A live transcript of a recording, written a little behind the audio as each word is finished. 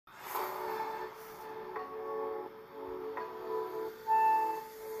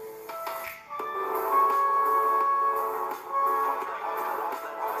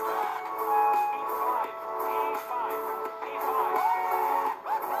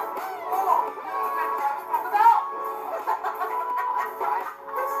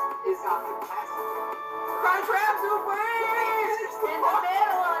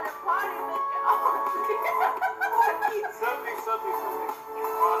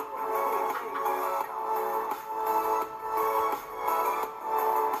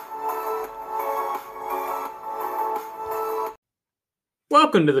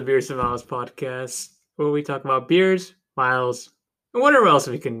Welcome to the Beers and Miles podcast, where we talk about beers, miles, and whatever else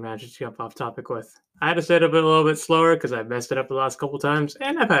we can manage to jump off topic with. I had to set up a little bit slower because I messed it up the last couple times,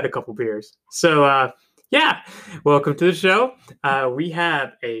 and I've had a couple beers. So, welcome to the show. We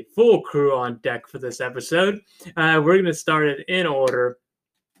have a full crew on deck for this episode. We're going to start it in order.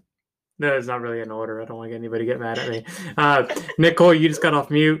 No, it's not really in order. I don't want anybody to get mad at me. Nicole, you just got off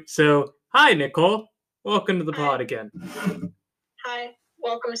mute. So, hi, Nicole. Welcome to the pod again. Hi,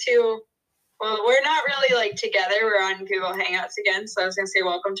 welcome to, well, we're not really together. We're on Google Hangouts again. So I was going to say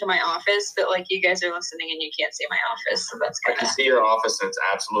welcome to my office, but you guys are listening and you can't see my office. So that's I can see your office and it's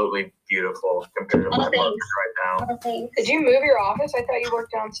absolutely beautiful compared to my apartment right now. Did you move your office? I thought you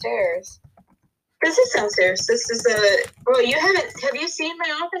worked downstairs. This is downstairs. This is well, have you seen my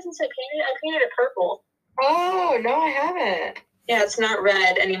office since I painted it purple. Oh, no, I haven't. Yeah, it's not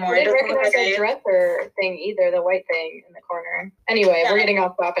red anymore. I didn't recognize that dresser thing either, the white thing in the corner. Anyway, We're getting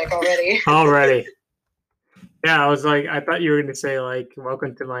off topic already. Already. Yeah, I thought you were going to say,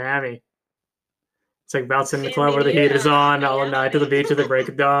 welcome to Miami. It's like bouncing in the club where the heat is on, all night to the beach at the break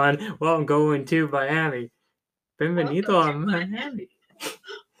of dawn. Well, I'm going to Miami. Bienvenido a Miami.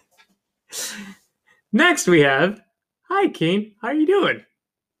 Next we have, hi, Keen. How are you doing?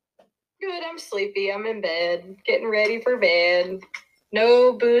 Good, I'm sleepy. I'm in bed, getting ready for bed.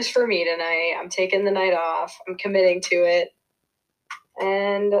 No booze for me tonight. I'm taking the night off. I'm committing to it.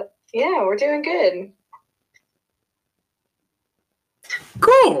 And yeah, we're doing good.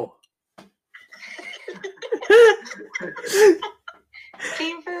 Cool.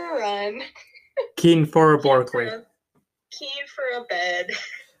 Keen for a run. Keen for a Barkley. Keen for a bed.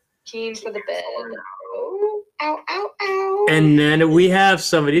 Keen for the bed. Oh, ow, ow, ow. And then we have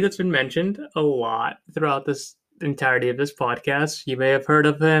somebody that's been mentioned a lot throughout this entirety of this podcast. You may have heard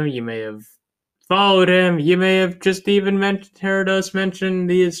of him. You may have followed him. You may have just even heard us mention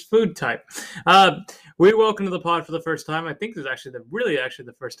his food type. We welcome to the pod for the first time. I think this is actually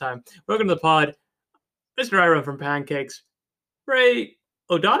the first time. Welcome to the pod, Mr. Iron from 50'Ks, Ray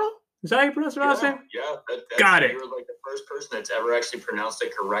O'Donnell? Is that how you pronounce your last name? Yeah, got it. You were the first person that's ever actually pronounced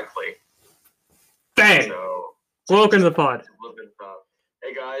it correctly. Bang! So, welcome to the pod.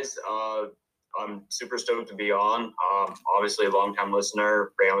 Hey guys, I'm super stoked to be on. Obviously a long-time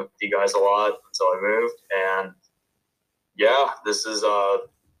listener, ran with you guys a lot until I moved, and yeah, this is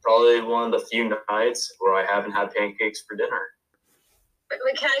probably one of the few nights where I haven't had pancakes for dinner.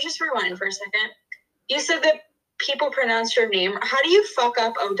 Wait, can I just rewind for a second? You said that people pronounce your name. How do you fuck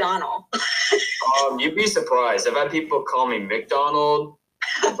up O'Donnell? You'd be surprised. I've had people call me McDonald,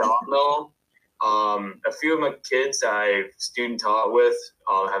 O'Donnell. A few of my kids I've student taught with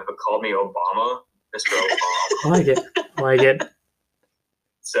have called me Obama, Mr. Obama. I like it.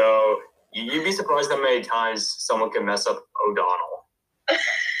 So you'd be surprised how many times someone can mess up O'Donnell.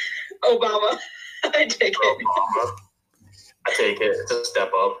 Obama. I take it. Obama. I take it. It's a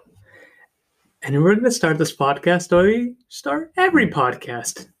step up. And we're going to start this podcast the way we start every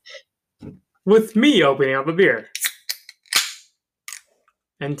podcast, with me opening up a beer.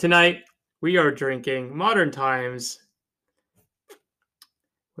 And tonight, we are drinking Modern Times.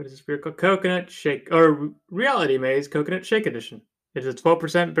 What is this beer called? Coconut Shake, or Reality Maze Coconut Shake Edition. It is a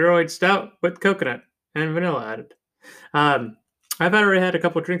 12% barrel-aged stout with coconut and vanilla added. I've already had a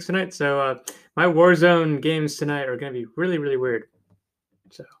couple drinks tonight, so my Warzone games tonight are going to be really, really weird.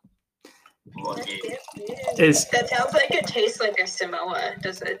 So. That sounds like it tastes like a Samoa.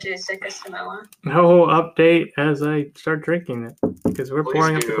 Does it taste like a Samoa? No update as I start drinking it because we're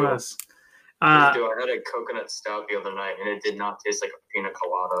pouring up the glass. I had a coconut stout the other night and it did not taste like a pina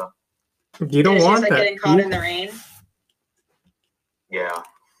colada. You don't want that. Getting caught in the rain. Yeah.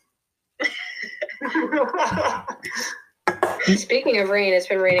 Speaking of rain, it's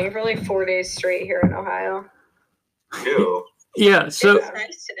been raining for 4 days straight here in Ohio. Ew. Yeah, so it's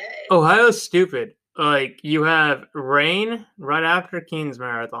nice today. Ohio's stupid. You have rain right after Keen's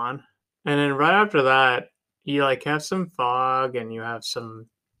Marathon, and then right after that, you have some fog and you have some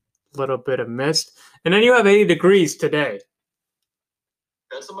little bit of mist, and then you have 80 degrees today.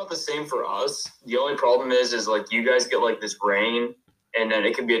 That's about the same for us. The only problem is you guys get this rain, and then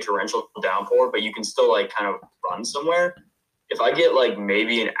it could be a torrential downpour, but you can still kind of run somewhere. If I get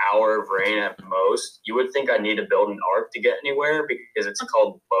maybe an hour of rain at most, you would think I need to build an ark to get anywhere because it's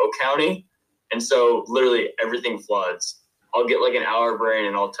called low county. And so literally everything floods. I'll get an hour of rain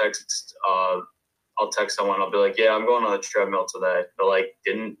and I'll text someone. I'll be like, yeah, I'm going on the treadmill today. But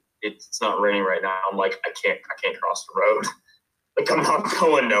it's not raining right now. I'm like, I can't cross the road. I'm not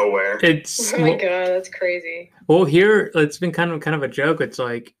going nowhere. It's oh my god, that's crazy. Well, here it's been kind of a joke. It's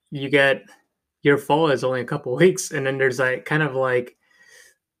you get your fall is only a couple weeks, and then there's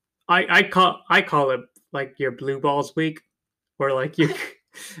I call it like your blue balls week, where like you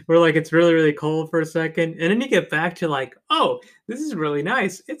where like it's really really cold for a second, and then you get back to like, oh, this is really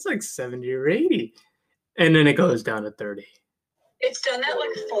nice. It's like 70 or 80, and then it goes down to 30. It's done that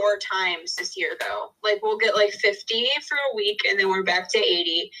like 4 times this year, though. Like, we'll get like 50 for a week, and then we're back to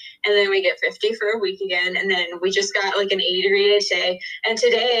 80, and then we get 50 for a week again, and then we just got like an 80-degree day. And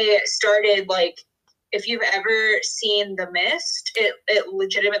today started like, if you've ever seen The Mist, it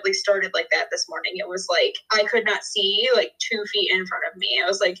legitimately started like that this morning. It was like, I could not see like 2 feet in front of me. I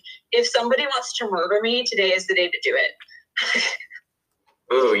was like, if somebody wants to murder me, today is the day to do it.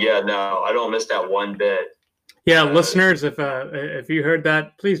 Ooh, yeah, no, I don't miss that one bit. Yeah, listeners, if you heard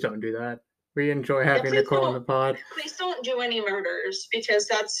that, please don't do that. We enjoy having Nicole on the pod. Please don't do any murders, because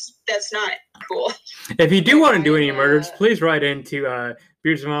that's not cool. If you do want to do any murders, please write into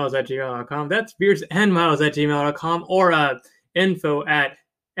beersandmiles@gmail.com. That's beersandmiles@gmail.com, or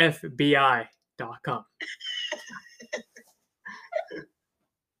info@fbi.com.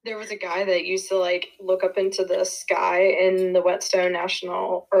 There was a guy that used to like look up into the sky in the Whetstone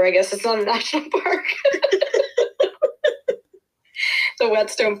National, or I guess it's not a national park. The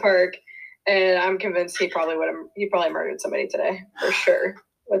Whetstone Park, and I'm convinced he probably murdered somebody today for sure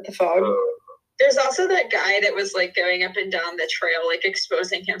with the fog. There's also that guy that was like going up and down the trail, like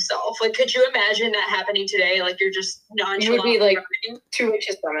exposing himself. Like, could you imagine that happening today? Like, you're just nonchalant. You would be like running 2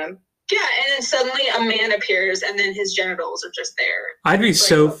 inches from him. Yeah, and then suddenly a man appears, and then his genitals are just there. I'd be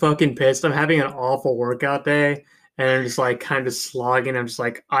so fucking pissed. I'm having an awful workout day, and I'm just like kind of slogging. I'm just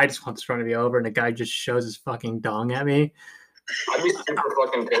like, I just want this run to be over, and the guy just shows his fucking dong at me. I'd be super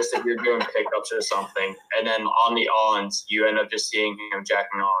fucking pissed if you're doing pickups or something, and then on the ons, you end up just seeing him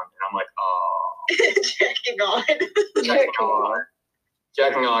jacking on, and I'm like, oh. Jacking on,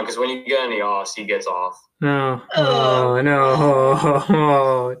 because when you get in the offs, he gets off. No.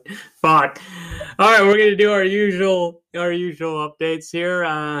 No. Fuck. All right, we're gonna do our usual updates here.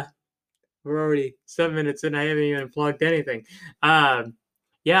 We're already 7 minutes in. I haven't even plugged anything.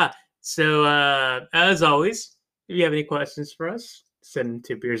 Yeah. So as always, if you have any questions for us, send them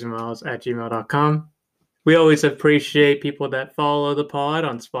to beersandmiles@gmail.com. We always appreciate people that follow the pod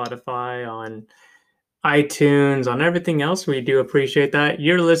on Spotify, on iTunes, on everything else. We do appreciate that.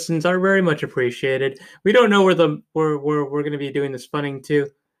 Your listens are very much appreciated. We don't know where we're going to be doing this funding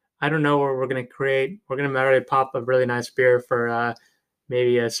to. I don't know where we're going to create. We're going to maybe pop a really nice beer for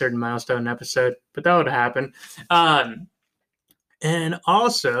maybe a certain milestone episode, but that would happen. And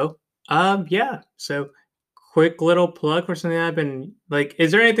also, yeah. So, quick little plug for something I've been like.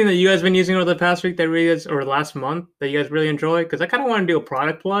 Is there anything that you guys have been using over the past week that really is, or last month, that you guys really enjoy? Because I kind of want to do a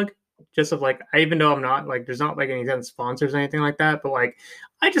product plug. Just of like, even though I'm not like, there's not like any sponsors or anything like that, but like,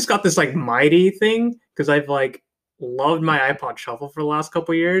 I just got this like Mighty thing because I've like loved my iPod Shuffle for the last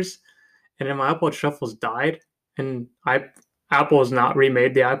couple of years, and then my iPod Shuffle's died, and Apple has not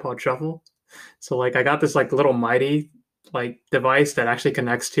remade the iPod Shuffle, so like I got this like little Mighty like device that actually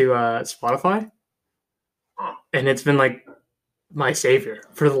connects to Spotify, and it's been like my savior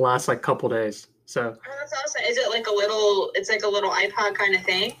for the last like couple days. So that's awesome. Is it like a little? It's like a little iPod kind of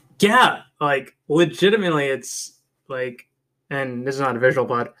thing. Yeah, like legitimately, it's like, and this is not a visual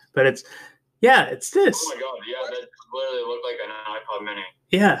pod, but it's this. Oh my god, yeah, that literally looked like an iPod Mini.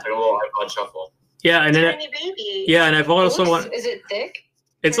 Yeah, like a little iPod Shuffle. Yeah, and tiny baby. Yeah, and I've also Is it thick?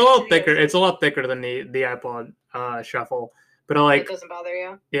 It's a little thicker. It's a lot thicker than the iPod Shuffle, but like it doesn't bother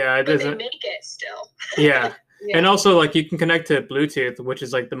you. Yeah, it doesn't. They make it still. Yeah. Yeah. And also, like, you can connect to Bluetooth, which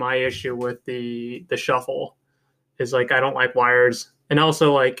is like my issue with the Shuffle, is like I don't like wires, and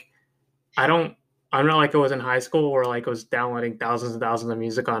also like I'm not like I was in high school where like I was downloading thousands and thousands of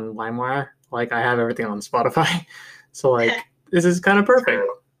music on LimeWire. Like I have everything on Spotify, so like this is kind of perfect.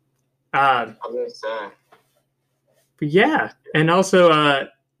 But yeah, and also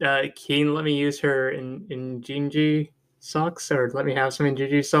Keen let me use her in Gingy socks, or let me have some in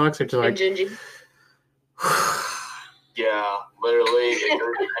Gingy socks, or just like Gingy. Yeah, literally, if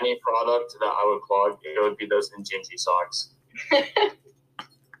there's any product that I would plug, it would be those Injinji socks.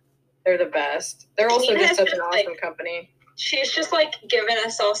 They're the best. They're also just such an awesome company. She's just like given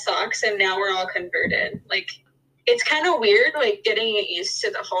us all socks, and now we're all converted. Like, it's kind of weird, like getting used to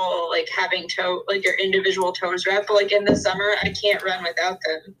the whole like having like your individual toes wrapped. But like in the summer, I can't run without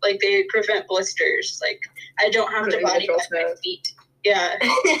them. Like they prevent blisters. Like I don't have to body wet my feet. Yeah.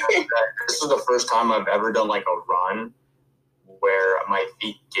 This is the first time I've ever done like a run where my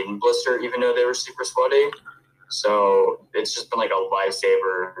feet didn't blister, even though they were super sweaty. So it's just been like a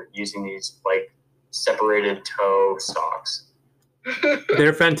lifesaver using these like separated toe socks.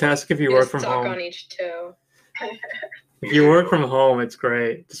 They're fantastic if you work from home. On each toe. If you work from home, it's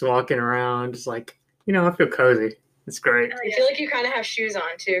great. Just walking around, just like, I feel cozy. It's great. I feel like you kind of have shoes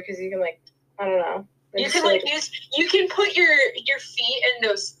on too, because you can I don't know. You can you can put your feet in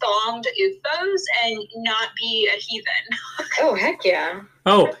those thonged UFOs and not be a heathen. Oh heck yeah!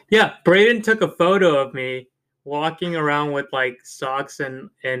 Oh yeah, Braden took a photo of me walking around with like socks and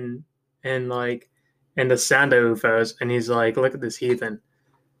the sandal UFOs, and he's like, "Look at this heathen,"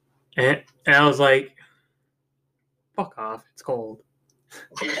 and I was like, "Fuck off! It's cold."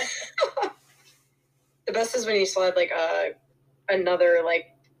 The best is when you slide another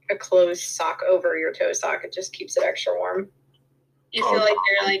a closed sock over your toe sock. It just keeps it extra warm. You feel like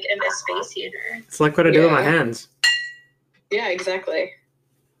you're like in a space heater. It's like what I do with my hands. Yeah, exactly.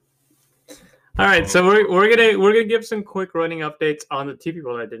 All right, so we're gonna give some quick running updates on the two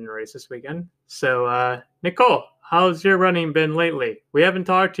people that didn't race this weekend. So Nicole, how's your running been lately? We haven't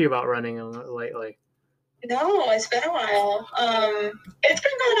talked to you about running lately. No, it's been a while. It's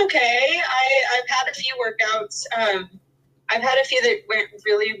been going okay. I've had a few workouts. I've had a few that went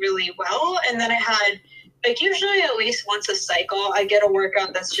really, really well, and then I had usually at least once a cycle, I get a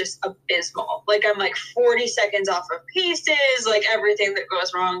workout that's just abysmal. I'm 40 seconds off of paces, everything that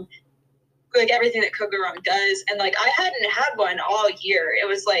goes wrong, everything that could go wrong does. And I hadn't had one all year. It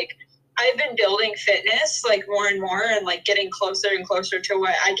was I've been building fitness more and more and getting closer and closer to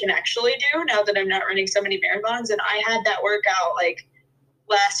what I can actually do now that I'm not running so many marathons. And I had that workout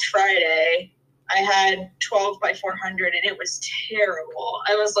last Friday. I had 12 by 400 and it was terrible.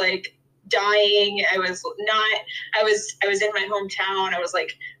 I was dying. I was in my hometown. I was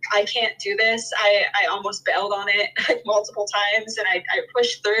I can't do this. I almost bailed on it multiple times and I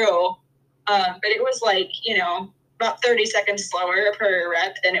pushed through. But it was about 30 seconds slower per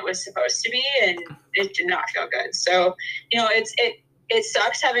rep than it was supposed to be, and it did not feel good. So, it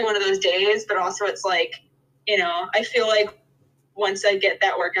sucks having one of those days, but also it's I feel once I get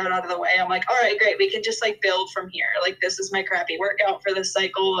that workout out of the way, I'm all right, great. We can just build from here. This is my crappy workout for this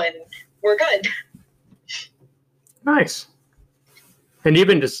cycle and we're good. Nice. And you've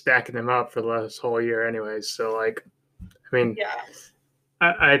been just stacking them up for the whole year anyways. So yeah.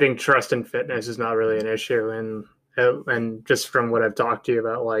 I think trust in fitness is not really an issue. And just from what I've talked to you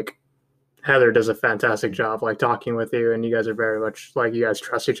about, Heather does a fantastic job, talking with you, and you guys are very much you guys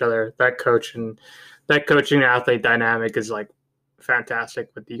trust each other. That coaching athlete dynamic is fantastic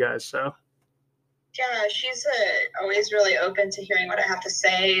with you guys. So yeah, she's always really open to hearing what I have to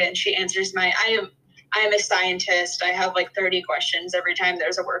say, and she answers I am a scientist. I have 30 questions every time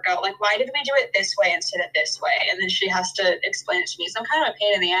there's a workout. Why did we do it this way instead of this way? And then she has to explain it to me. So I'm kind of a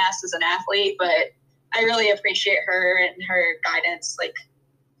pain in the ass as an athlete, but I really appreciate her and her guidance.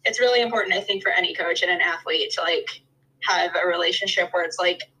 It's really important, I think, for any coach and an athlete to have a relationship where it's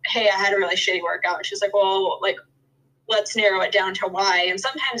hey, I had a really shitty workout. And she's well, let's narrow it down to why. And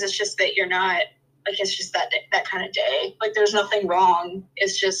sometimes it's just that you're not it's just that kind of day. There's nothing wrong.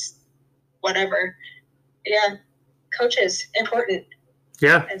 It's just whatever. Yeah. Coaches, important.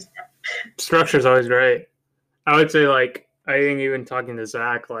 Yeah. Structure is always great. I would say I think even talking to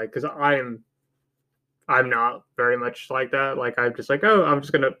Zach, because I'm not very much like that. I'm just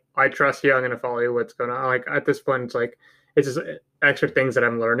I trust you. I'm going to follow you. What's going on? At this point, it's just extra things that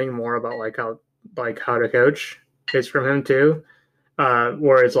I'm learning more about how to coach is from him too.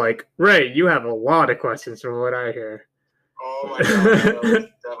 Whereas Ray, you have a lot of questions from what I hear. Oh my god,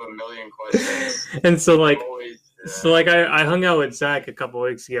 I have a million questions. And so I hung out with Zach a couple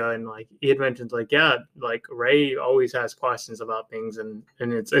weeks ago, and he had mentioned Ray always has questions about things, and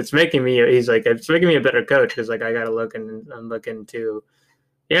it's making me it's making me a better coach because I got to look and look into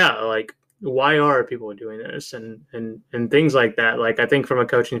why are people doing this and things like that. I think from a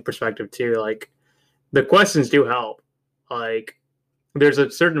coaching perspective too, the questions do help. There's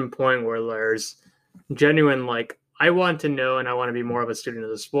a certain point where there's genuine I want to know and I want to be more of a student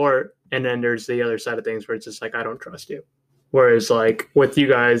of the sport. And then there's the other side of things where it's just I don't trust you. Whereas with you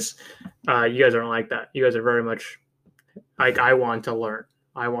guys aren't like that. You guys are very much I want to learn.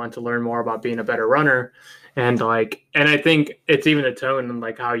 I want to learn more about being a better runner. And and I think it's even the tone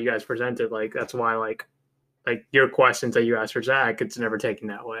and how you guys presented. That's why your questions that you ask for Zach, it's never taken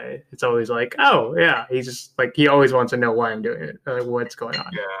that way. It's always oh yeah, he's just he always wants to know why I'm doing it, what's going on.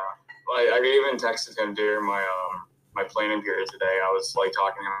 Yeah. I even texted him during my planning period today. I was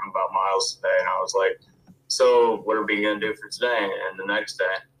talking to him about miles today, and I was so what are we gonna do for today and the next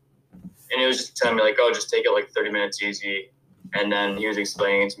day? And he was just telling me oh, just take it 30 minutes easy. And then he was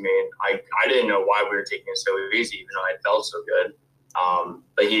explaining it to me, and I didn't know why we were taking it so easy, even though I felt so good.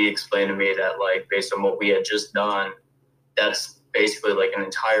 But he explained to me that based on what we had just done, that's basically an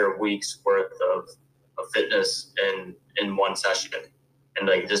entire week's worth of of fitness in one session, and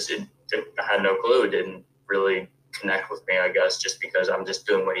like I had no clue. It didn't really connect with me, I guess, just because I'm just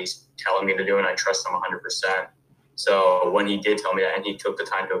doing what he's telling me to do, and I trust him 100%. So when he did tell me that, and he took the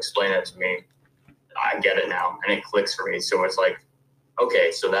time to explain it to me, I get it now, and it clicks for me. So it's like,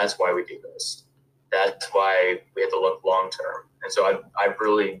 okay, so that's why we do this. That's why we have to look long term. And so I've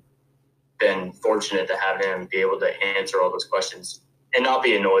really been fortunate to have him be able to answer all those questions and not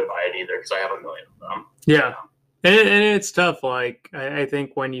be annoyed by it either, because I have a million of them. Yeah. And it's tough. Like, I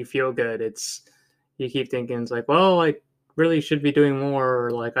think when you feel good, you keep thinking, it's like, well, I really should be doing more,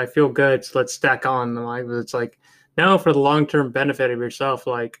 or like, I feel good, so let's stack on. Like, it's like, no, for the long-term benefit of yourself,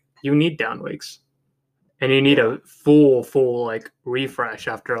 like, you need down weeks. And you need a full like refresh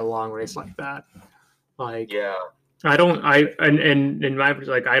after a long race like that. Like, I don't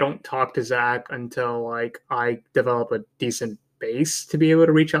talk to Zach until like I develop a decent base to be able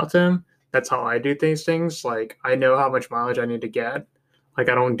to reach out to him. That's how I do things. Like, I know how much mileage I need to get. Like,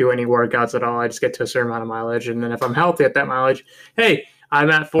 I don't do any workouts at all. I just get to a certain amount of mileage. And then if I'm healthy at that mileage, hey,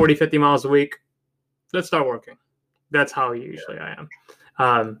 I'm at 40, 50 miles a week. Let's start working. That's how usually I am.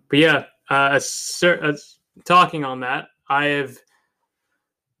 But yeah, talking on that, I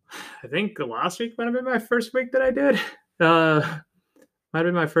think last week might have been my first week that I did. Might have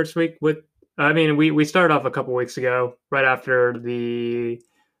been my first week with. I mean, we started off a couple weeks ago, right after the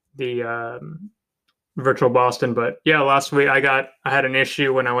virtual Boston. But yeah, last week I had an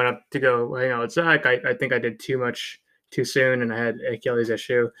issue when I went up to go hang out with Zach. I think I did too much too soon, and I had an Achilles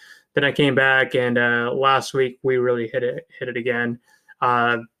issue. Then I came back, and last week we really hit it again.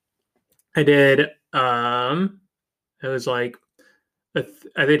 I did. It was like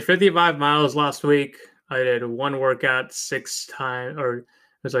I did 55 miles last week. I did one workout 6 times, or it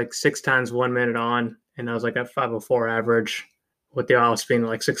was like 6 times 1 minute on, and I was like at 504 average with the off speed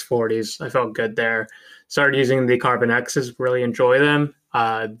like 640s. I felt good there. Started using the Carbon X's, really enjoy them.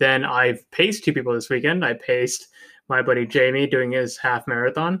 Then I've paced 2 people this weekend. I paced my buddy Jamie doing his half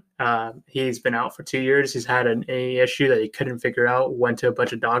marathon. He's been out for 2 years. He's had an A issue that he couldn't figure out. Went to a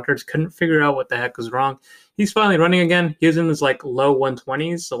bunch of doctors, couldn't figure out what the heck was wrong. He's finally running again. He was in his like low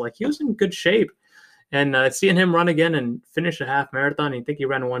 120s, so like he was in good shape. And seeing him run again and finish a half marathon, I think he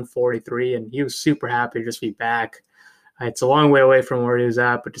ran 143, and he was super happy to just be back. It's a long way away from where he was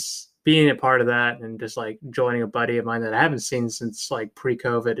at, but just being a part of that and just like joining a buddy of mine that I haven't seen since like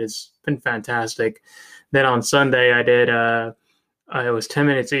pre-COVID has been fantastic. Then on Sunday I did it was 10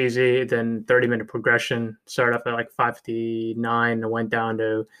 minutes easy, then 30-minute progression. Started off at like 5:59 and went down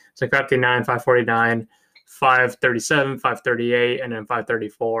to it's like 5:59, 5:49, 5:37, 5:38, and then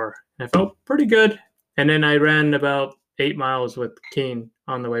 5:34. And I felt pretty good. And then I ran about 8 miles with Keen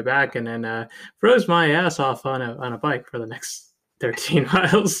on the way back, and then froze my ass off on a bike for the next 13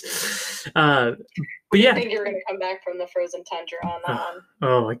 miles. But yeah, I think you're going to come back from the frozen tundra on that one.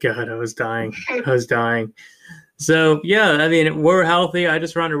 Oh my God, I was dying. So yeah, I mean, we're healthy. I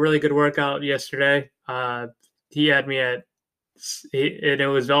just ran a really good workout yesterday. He had me and it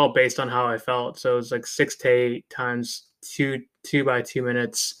was all based on how I felt. So it was like 6 to 8 times 2 by 2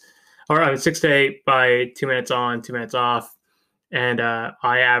 minutes, or I mean 6 to 8 by 2 minutes on, 2 minutes off, and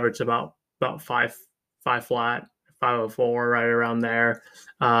I averaged about 5 flat, 504, right around there.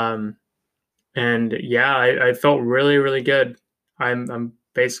 And yeah, I felt really, really good. I'm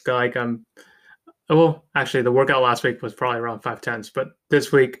basically like well, actually the workout last week was probably around 5:10s, but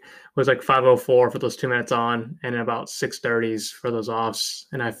this week was like 504 for those 2 minutes on and about 6:30s for those offs.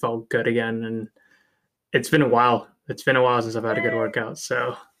 And I felt good again. And it's been a while. It's been a while since I've had a good workout.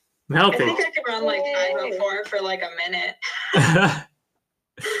 So I'm healthy. I think I could run like 504 for like a minute. I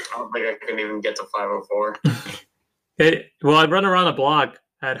don't think I couldn't even get to 504. Well, I run around the block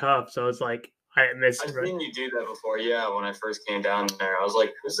at Huff, so it's like I missed. I've seen you do that before, yeah. When I first came down there, I was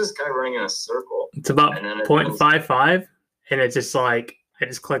like, "Who's this guy running in a circle?" It's about 0.55, and it's just like I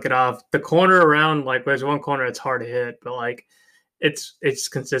just click it off. The corner around, like there's one corner it's hard to hit, but like it's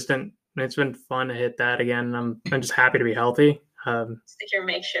consistent. And it's been fun to hit that again. I'm just happy to be healthy. It's like your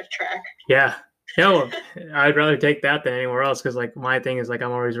makeshift track. Yeah. I'd rather take that than anywhere else, because like my thing is like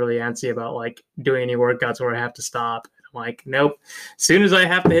I'm always really antsy about like doing any workouts where I have to stop. I'm like, nope. As soon as I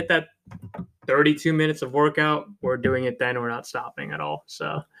have to hit that 32 minutes of workout, we're doing it then. We're not stopping at all.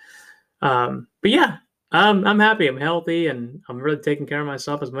 So, but yeah, I'm happy. I'm healthy, and I'm really taking care of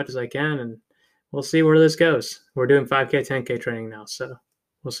myself as much as I can. And we'll see where this goes. We're doing 5K, 10K training now, so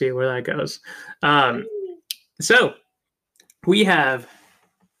we'll see where that goes. So we have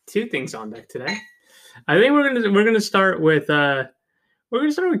 2 things on deck today. I think we're gonna start with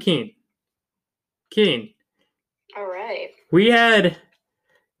Keen. Keen. All right. We had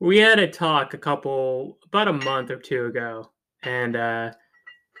we had a talk about a month or two ago, and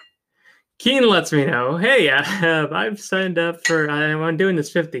Keen lets me know, hey, I've signed up I'm doing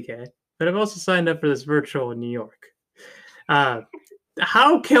this 50K, but I've also signed up for this virtual in New York.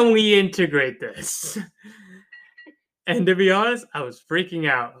 How can we integrate this? And to be honest, I was freaking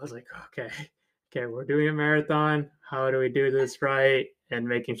out. I was like, okay, we're doing a marathon. How do we do this right? And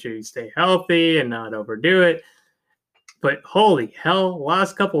making sure you stay healthy and not overdo it. But holy hell,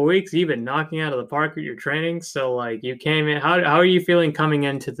 last couple of weeks, you've been knocking out of the park with your training. So like you came in, how are you feeling coming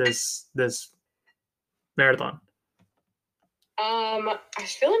into this marathon? I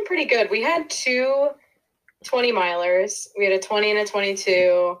was feeling pretty good. We had 2 20-milers. We had a 20 and a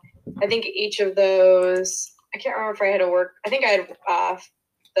 22. I think each of those, I can't remember if I had to work. I think I had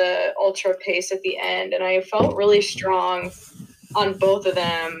the ultra pace at the end, and I felt really strong on both of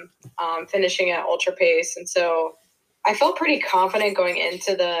them, finishing at ultra pace. And so I felt pretty confident going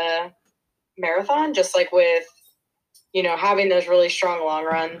into the marathon, just like with, having those really strong long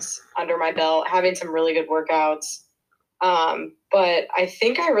runs under my belt, having some really good workouts. But I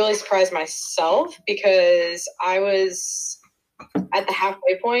think I really surprised myself because I was at the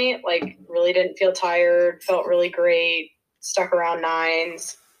halfway point, like really didn't feel tired, felt really great, stuck around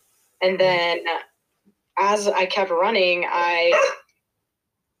 9s. And then as I kept running,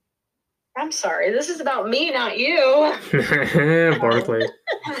 I'm sorry, this is about me, not you. Barkley.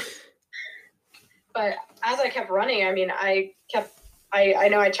 But as I kept running, I mean, I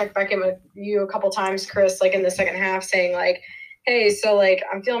know I checked back in with you a couple times, Chris, like in the second half saying like, hey, so like,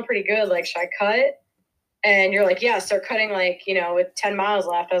 I'm feeling pretty good. Like, should I cut? And you're like, yeah, start cutting like, with 10 miles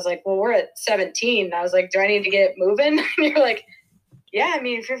left. I was like, well, we're at 17. I was like, do I need to get moving? And you're like, yeah, I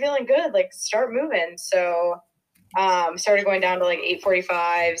mean, if you're feeling good, like start moving. So started going down to like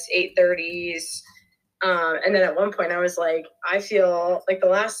 8:45s, 8:30s. And then at one point I was like, I feel like the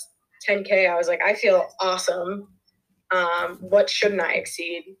last 10K, I was like, I feel awesome. What shouldn't I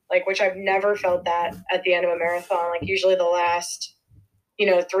exceed? Like, which I've never felt that at the end of a marathon. Like usually the last,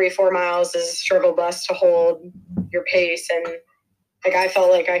 3-4 miles is a struggle bus to hold your pace. And like, I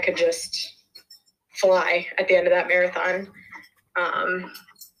felt like I could just fly at the end of that marathon.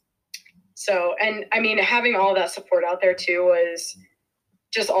 So, and I mean, having all that support out there too was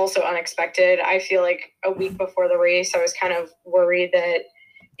just also unexpected. I feel like a week before the race, I was kind of worried that,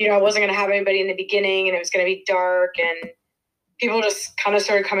 I wasn't going to have anybody in the beginning and it was going to be dark, and people just kind of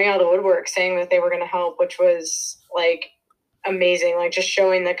started coming out of the woodwork saying that they were going to help, which was like amazing. Like just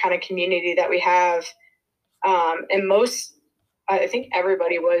showing the kind of community that we have. And I think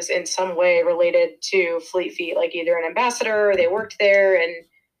everybody was in some way related to Fleet Feet, like either an ambassador or they worked there, and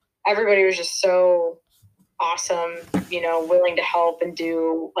everybody was just so awesome, willing to help and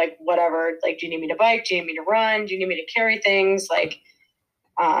do like whatever. Like, do you need me to bike? Do you need me to run? Do you need me to carry things? Like,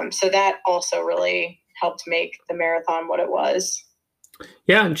 so that also really helped make the marathon what it was.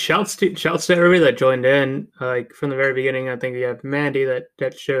 Yeah, and shouts to everybody that joined in. Like from the very beginning, I think we have Mandy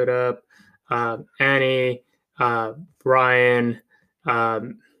that showed up, Annie, Brian,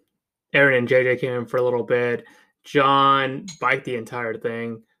 Aaron and JJ came in for a little bit. John biked the entire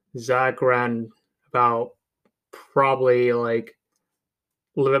thing. Zach ran about probably like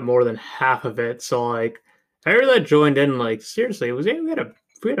a little bit more than half of it. So like everybody that joined in, like seriously, we had a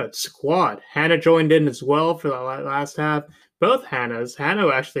squad. Hannah joined in as well for the last half. Both Hannahs. Hannah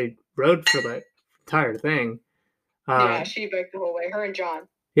actually rode for the entire thing. Yeah, she biked the whole way. Her and John.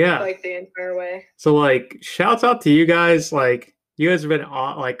 Yeah, biked the entire way. So like, shouts out to you guys. Like, you guys have been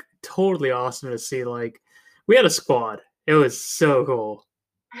like totally awesome to see. Like, we had a squad. It was so cool.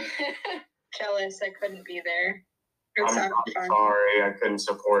 Jealous, I couldn't be there. I'm sorry, I couldn't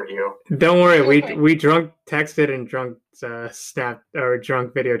support you. Don't worry, we drunk texted and drunk snapped or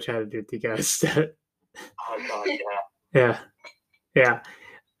drunk video chatted with you guys. Oh god, yeah.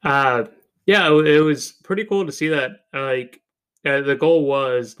 Yeah. It was pretty cool to see that. Like, the goal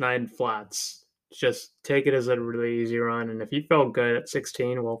was 9 flats. Just take it as a really easy run, and if you felt good at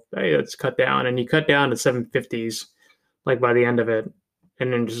 16, well, hey, let's cut down. And you cut down to 750s, like by the end of it,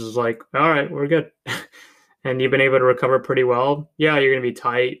 and then just was like, all right, we're good. And you've been able to recover pretty well. Yeah, you're gonna be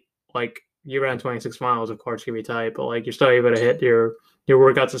tight. Like, you ran 26 miles, of course, you're gonna be tight, but like you're still able to hit your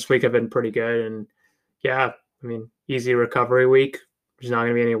workouts this week have been pretty good. And yeah, I mean, easy recovery week. There's not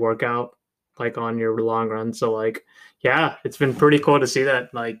gonna be any workout like on your long run. So like, yeah, it's been pretty cool to see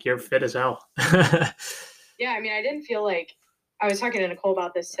that like you're fit as hell. Yeah, I mean, I didn't feel like, I was talking to Nicole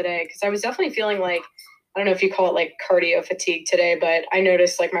about this today because I was definitely feeling like, I don't know if you call it like cardio fatigue today, but I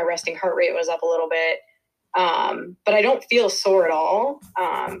noticed like my resting heart rate was up a little bit. But I don't feel sore at all.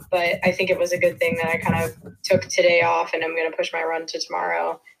 But I think it was a good thing that I kind of took today off, and I'm going to push my run to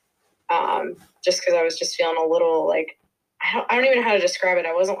tomorrow. just because I was just feeling a little like, I don't even know how to describe it.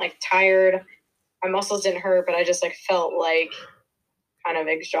 I wasn't like tired. My muscles didn't hurt, but I just like felt like kind of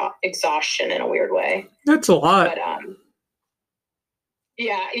exhaustion in a weird way. That's a lot. But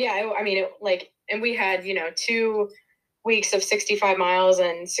yeah. I mean, and we had 2 weeks of 65 miles,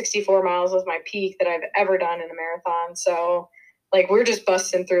 and 64 miles was my peak that I've ever done in a marathon. So like we're just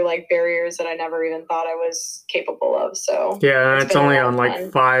busting through like barriers that I never even thought I was capable of. So yeah, it's only on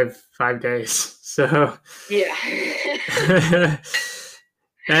like 5 days. So yeah.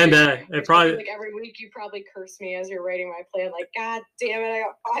 And it probably like every week you probably curse me as you're writing my plan, like, God damn it, I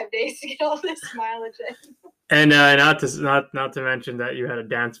got 5 days to get all this mileage in. And not to mention that you had a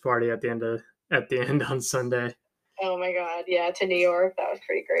dance party at the end on Sunday. Oh my God, yeah, to New York, that was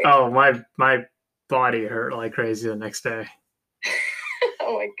pretty great. Oh, my body hurt like crazy the next day.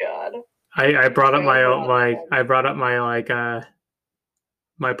 Oh my God. I brought up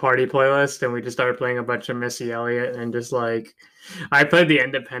my party playlist, and we just started playing a bunch of Missy Elliott, and just like I played the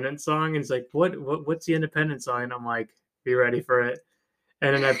Independence song, and it's like what's the Independence song? And I'm like, be ready for it.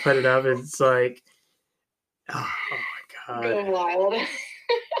 And then I put it up, and it's like, oh my God, go wild.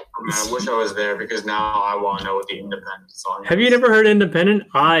 I wish I was there, because now I want to know what the Independence song is. Have you never heard Independent?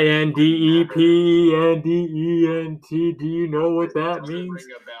 INDEPENDENT. Do you know what that means?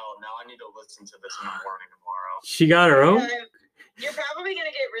 Ring a bell. Now I need to listen to this in the morning tomorrow. She got her own. You're probably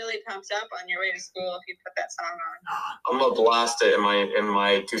gonna get really pumped up on your way to school if you put that song on. I'm gonna blast it in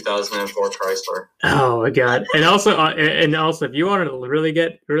my 2004 Chrysler. Oh my God! And also, if you want to really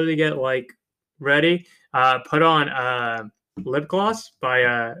get like ready, put on Lip Gloss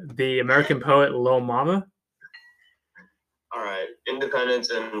by the American poet Lil Mama. All right,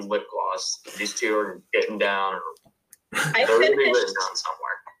 Independence and Lip Gloss. These two are getting down. I They're really written down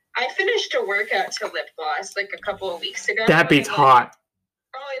somewhere. I finished a workout to Lip Gloss like a couple of weeks ago. That beat's hot.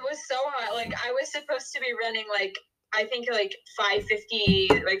 Oh, it was so hot. Like I was supposed to be running like I think like 550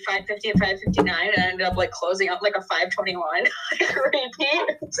 and 559, and I ended up like closing out like a 521.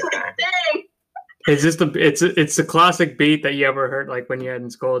 Repeat. It's like, dang. It's just it's a classic beat that you ever heard, like when you had in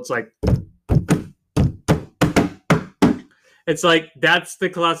school. It's like that's the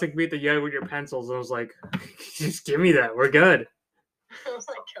classic beat that you had with your pencils. And I was like, just give me that. We're good. Oh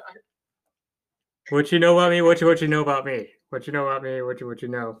my God. What you know about me? What you know about me? What you know about me? What you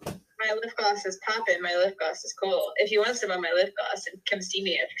know? My lip gloss is popping. My lip gloss is cool. If you want some of my lip gloss, come see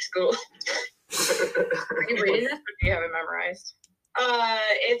me after school. Are you reading this, or do you have it memorized?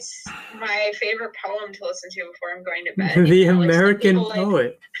 It's my favorite poem to listen to before I'm going to bed. The American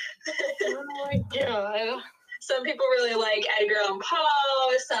poet. Oh my God. Some people really like Edgar Allan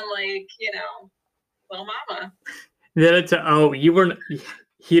Poe. Some like, Lil Mama.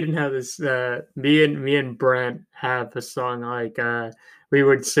 He didn't have this. Me and Brent have a song like we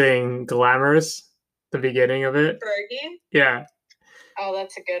would sing "Glamorous," the beginning of it. Fergie? Yeah. Oh,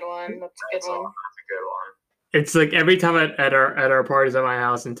 that's a good one. That's a good one. It's like every time at our parties at my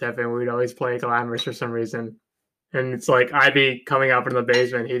house in Tiffin, we'd always play "Glamorous" for some reason. And it's like I'd be coming out from the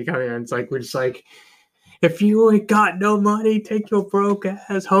basement, he'd come in, and it's like we're just like, if you ain't got no money, take your broke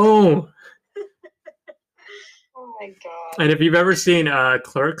ass home. Oh my God. And if you've ever seen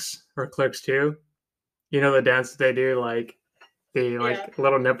Clerks or Clerks 2, you know the dance that they do, like the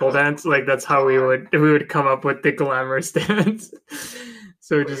little nipple dance. Like that's how we would come up with the glamorous dance.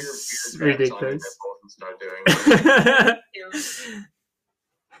 So just ridiculous.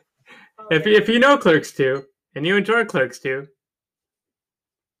 If you know Clerks 2 and you enjoy Clerks 2,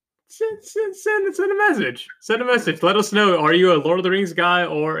 send a message. Send a message. Let us know. Are you a Lord of the Rings guy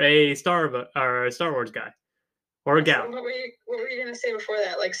or a Star Wars guy? Or a gal. What were you gonna say before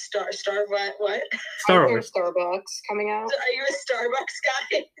that? Like Star what? Star Wars. Starbucks coming out. Are you a Starbucks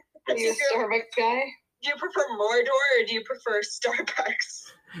guy? Are you a Starbucks guy? Do you prefer Mordor or do you prefer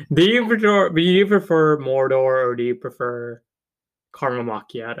Starbucks? Do you prefer Mordor or do you prefer caramel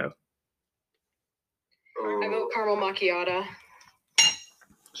macchiato? I vote caramel macchiato.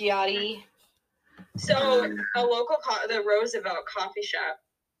 Ghiatti. So a local the Roosevelt coffee shop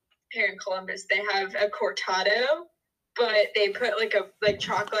here in Columbus, they have a cortado, but they put like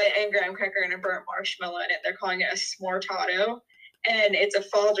chocolate and graham cracker and a burnt marshmallow in it. They're calling it a smortado, and it's a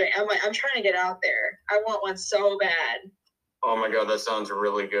fall drink. I'm trying to get out there. I want one so bad. Oh my God, that sounds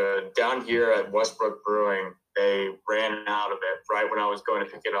really good. Down here at Westbrook Brewing, they ran out of it right when I was going to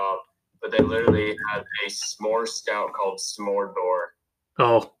pick it up, but they literally had a s'more stout called S'more-Dor.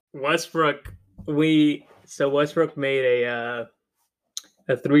 Oh, Westbrook. Westbrook made a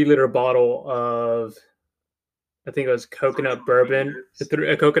 3-liter bottle of, I think it was coconut bourbon,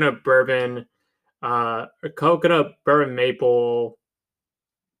 a coconut bourbon, a coconut bourbon maple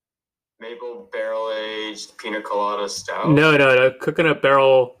Maple barrel aged pina colada stout. No, coconut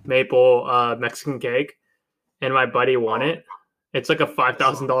barrel maple Mexican cake, and my buddy won it. It's like a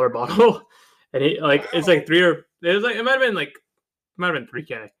 $5,000 bottle, and it's like it might have been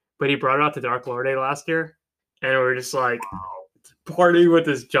 3K, but he brought it out to Dark Lord Day last year, and we're just like partying with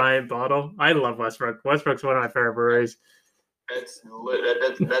this giant bottle. I love Westbrook. Westbrook's one of my favorite breweries. That's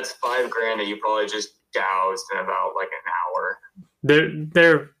 $5,000 that you probably just doused in about like an hour.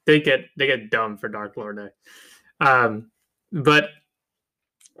 They get dumb for Dark Lord Day, but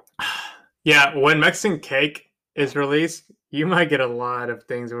yeah, when Mexican Cake is released, you might get a lot of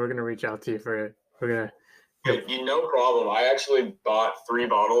things. We're gonna reach out to you for it. We're gonna. No problem. I actually bought 3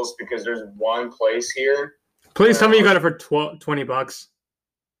 bottles because there's one place here. Please tell me you got it for $20.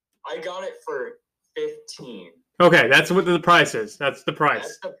 I got it for 15. Okay, that's what the price is. That's the price.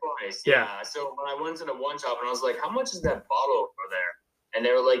 That's the price. Yeah. So when I went to the one shop and I was like, "How much is that bottle over there?" And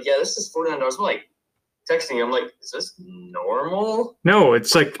they were like, "Yeah, this is $49." I'm like, texting. I'm like, "Is this normal?" No,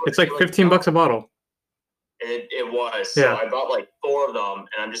 it's like $15 a bottle. It was. So Yeah. I bought like 4 of them,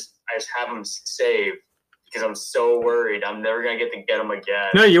 and I just have them saved because I'm so worried I'm never gonna get them again.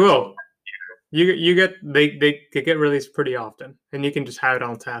 No, you will. They get released pretty often, and you can just have it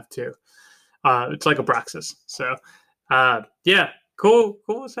on tap too. It's like a Braxis. So, yeah, cool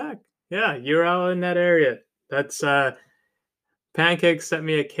as heck. Yeah, you're out in that area. That's Pancakes sent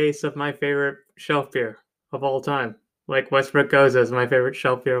me a case of my favorite shelf beer of all time. Like Westbrook Goza is my favorite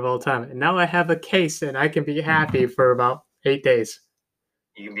shelf beer of all time, and now I have a case, and I can be happy for about 8 days.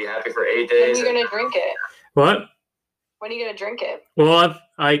 You can be happy for 8 When are days. you gonna drink it? What? When are you gonna drink it? Well,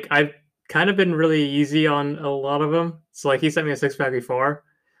 I've kind of been really easy on a lot of them. So like he sent me a 6-pack before.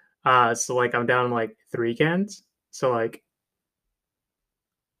 So like I'm down like 3 cans. So like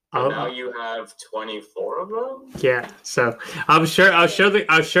So now you have 24 of them? Yeah. So I'll share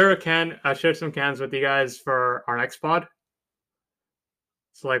some cans with you guys for our next pod.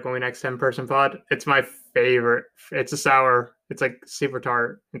 So like when we next 10-person pod. It's my favorite. It's a sour. It's like super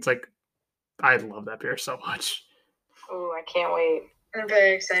tart. It's like I love that beer so much. Oh, I can't wait. I'm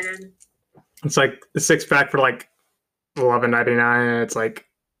very excited. It's like the 6-pack for like $11.99. It's like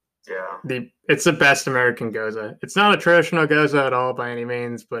it's the best American Goza. It's not a traditional Goza at all by any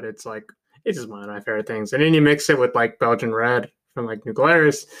means, but it's just one of my favorite things. And then you mix it with like Belgian Red from like New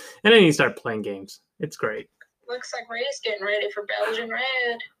Glarus, and then you start playing games. It's great. Looks like Ray's getting ready for Belgian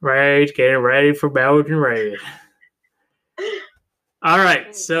Red. Ray's getting ready for Belgian Red. All right,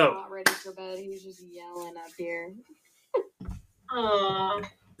 He's so not ready for bed. He was just yelling up here. Aww.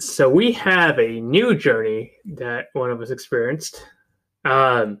 So we have a new journey that one of us experienced.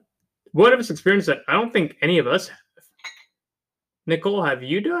 One of us experienced that I don't think any of us have. Nicole, have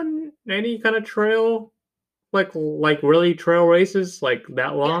you done any kind of trail, like really trail races, like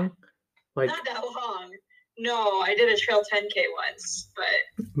that long? Like Not that long. No, I did a trail 10K once,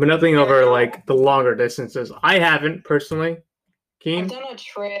 but nothing over like the longer distances. I haven't personally. Keen? I've done a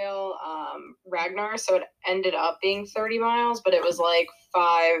trail, Ragnar, so it ended up being 30 miles, but it was like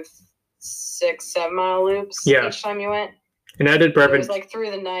 5, 6, 7 mile loops each time you went. And I did Bourbon. It was like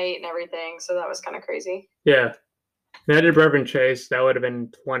through the night and everything, so that was kind of crazy. Yeah. And I did Bourbon Chase. That would have been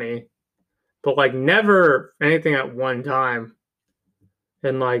 20. But like never anything at one time.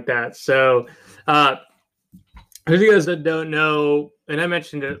 And like that. So, for you guys that don't know, and I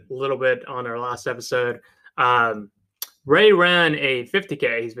mentioned it a little bit on our last episode, Ray ran a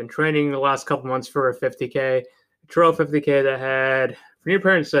 50K. He's been training the last couple months for a 50K. A trail 50K that had, from your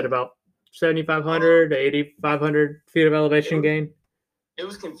parents said, about 7,500 to 8,500 feet of elevation gain. It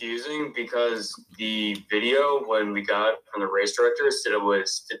was confusing because the video when we got from the race director said it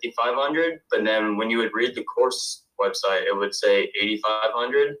was 5,500, but then when you would read the course website, it would say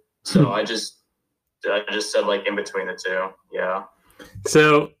 8,500. So I just said like in between the two. Yeah.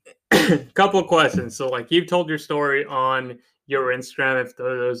 So couple of questions. So like you've told your story on your Instagram. If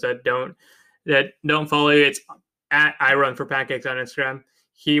those that don't follow you, it's at I Run for Pancakes on Instagram.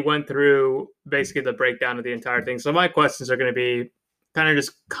 He went through basically the breakdown of the entire thing. So my questions are going to be kind of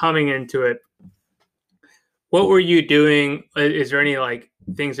just coming into it. What were you doing? Is there any like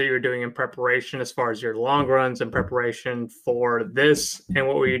things that you were doing in preparation as far as your long runs and preparation for this? And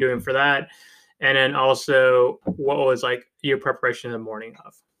what were you doing for that? And then also what was like your preparation in the morning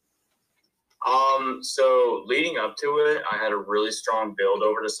of? So leading up to it, I had a really strong build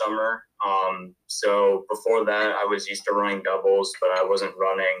over the summer. So before that, I was used to running doubles, but I wasn't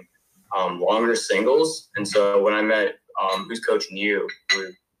running longer singles. And so when I met who's coaching you,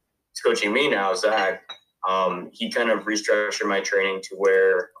 who's coaching me now, Zach, he kind of restructured my training to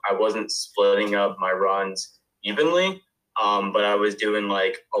where I wasn't splitting up my runs evenly. But I was doing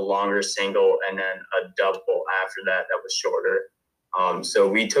like a longer single and then a double after that was shorter. So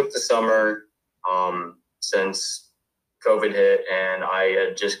we took the summer since COVID hit and I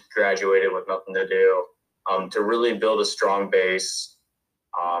had just graduated with nothing to do to really build a strong base,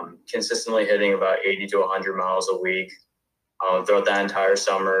 consistently hitting about 80 to 100 miles a week throughout that entire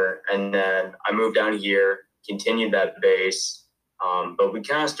summer. And then I moved down here, continued that base, but we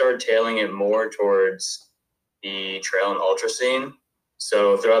kind of started tailing it more towards the trail and ultra scene.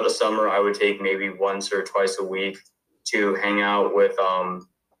 So throughout the summer, I would take maybe once or twice a week to hang out with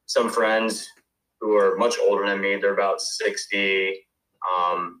some friends who are much older than me. They're about 60,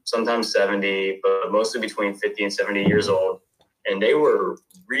 sometimes 70, but mostly between 50 and 70 years old. And they were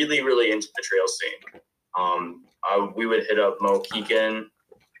really, really into the trail scene. We would hit up Mohican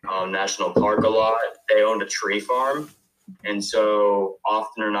National Park a lot. They owned a tree farm. And so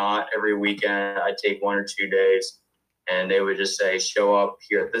often or not, every weekend, I'd take 1 or 2 days and they would just say, show up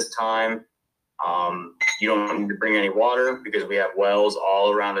here at this time. You don't need to bring any water because we have wells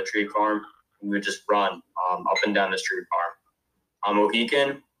all around the tree farm. We would just run up and down this tree farm. On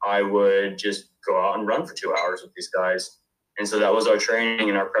Mohican, I would just go out and run for 2 hours with these guys. And so that was our training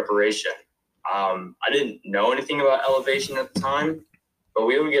and our preparation. I didn't know anything about elevation at the time, but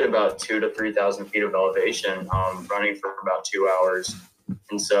we would get about 2,000 to 3,000 feet of elevation running for about 2 hours.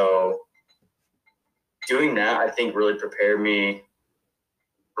 And so doing that, I think, really prepared me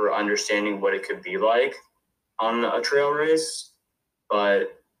for understanding what it could be like on a trail race.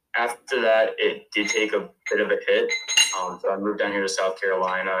 But after that, it did take a bit of a hit. So I moved down here to South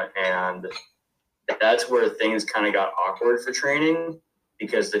Carolina, and that's where things kind of got awkward for training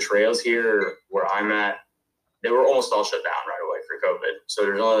because the trails here where I'm at, they were almost all shut down right away for COVID. So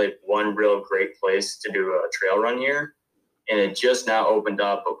there's only like one real great place to do a trail run here. And it just now opened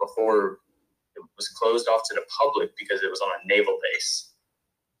up, but before it was closed off to the public because it was on a naval base.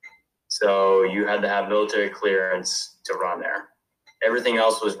 So you had to have military clearance to run there. Everything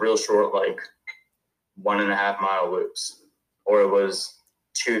else was real short, like 1.5 mile loops, or it was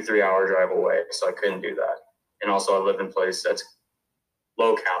 2-3 hour drive away. So I couldn't do that. And also I live in a place that's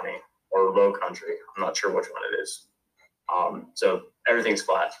low county or low country. I'm not sure which one it is. So everything's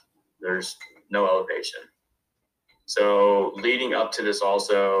flat. There's no elevation. So leading up to this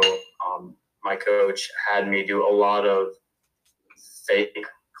also, my coach had me do a lot of fake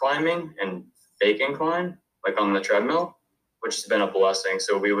climbing and fake incline, like on the treadmill, which has been a blessing.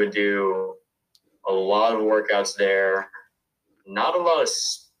 So we would do a lot of workouts there, not a lot of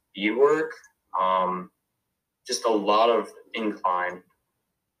speed work, just a lot of incline.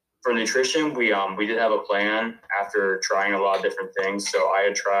 For nutrition, we did have a plan after trying a lot of different things. So I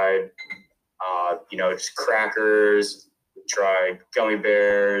had tried, just crackers, tried gummy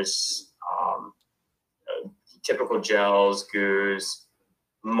bears, typical gels, goos,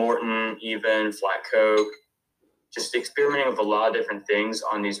 Morton, even flat Coke, just experimenting with a lot of different things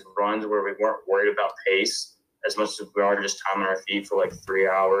on these runs where we weren't worried about pace as much as we are just time on our feet for like 3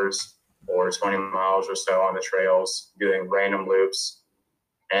 hours or 20 miles or so on the trails, doing random loops.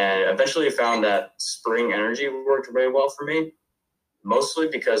 And eventually found that spring energy worked very well for me, mostly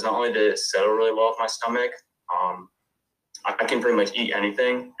because not only did it settle really well with my stomach, I can pretty much eat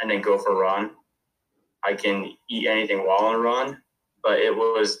anything and then go for a run. I can eat anything while on a run, but it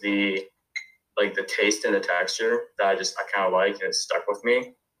was the taste and the texture that I kind of like, and it stuck with me.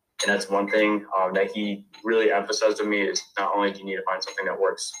 And that's one thing that he really emphasized to me is not only do you need to find something that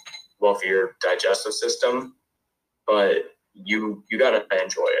works well for your digestive system, but you got to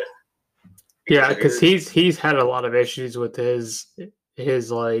enjoy it. Yeah, because he's had a lot of issues with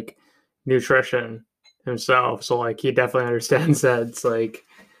his like nutrition himself. So like he definitely understands that it's like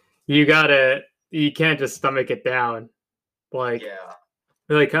you can't just stomach it down. Like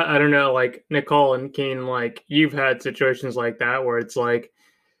like I don't know, like Nicole and Keen, like you've had situations like that where it's like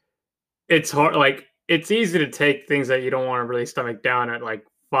it's hard, like it's easy to take things that you don't want to really stomach down at like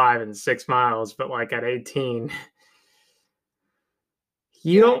 5 and 6 miles, but like at 18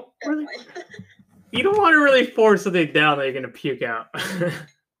 you don't want to really force something down that you're gonna puke out.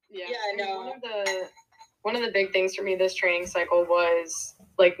 Yeah, no. One of the big things for me this training cycle was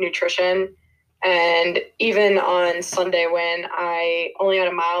like nutrition. And even on Sunday when I only had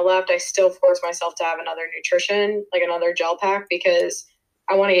a mile left, I still forced myself to have another nutrition, like another gel pack, because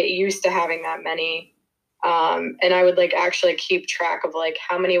I want to get used to having that many. And I would like actually keep track of like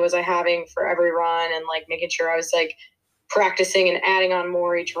how many was I having for every run and like making sure I was like practicing and adding on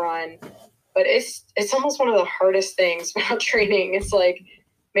more each run. But it's almost one of the hardest things about training. It's like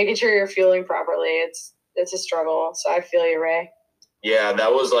making sure you're fueling properly. It's a struggle. So I feel you, Ray. Yeah,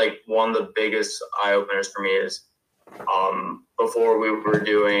 that was like one of the biggest eye openers for me is before we were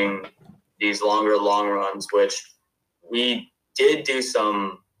doing these longer long runs, which we did do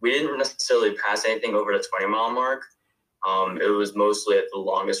some. We didn't necessarily pass anything over the 20-mile mark. It was mostly at the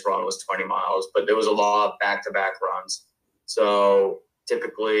longest run was 20 miles, but there was a lot of back-to-back runs. So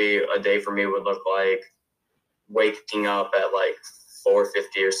typically a day for me would look like waking up at like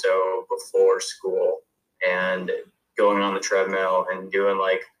 4:50 or so before school and going on the treadmill and doing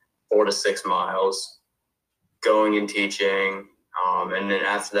like 4 to 6 miles, going and teaching, and then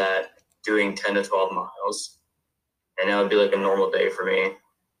after that doing 10 to 12 miles. And that would be like a normal day for me.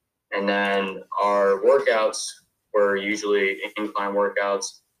 And then our workouts were usually incline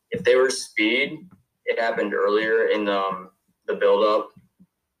workouts. If they were speed, it happened earlier in the build-up,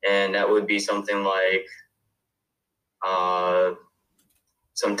 and that would be something like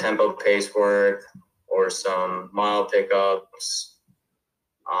some tempo pace work or some mile pickups,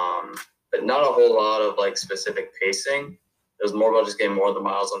 but not a whole lot of like specific pacing. It was more about just getting more of the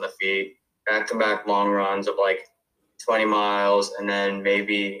miles on the feet, back-to-back long runs of like 20 miles, and then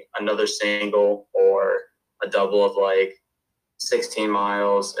maybe another single or a double of like 16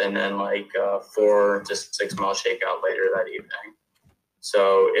 miles, and then like 4 to 6 mile shakeout later that evening.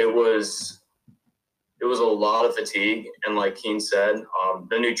 So it was a lot of fatigue, and like Keen said,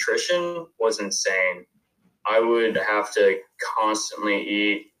 the nutrition was insane. I would have to constantly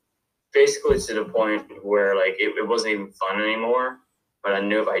eat, basically to the point where like it wasn't even fun anymore. But I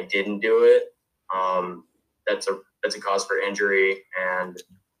knew if I didn't do it, that's a cause for injury, and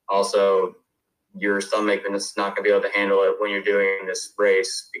also your stomach is not going to be able to handle it when you're doing this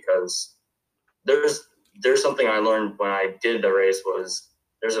race, because there's something I learned when I did the race was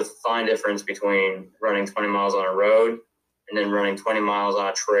there's a fine difference between running 20 miles on a road and then running 20 miles on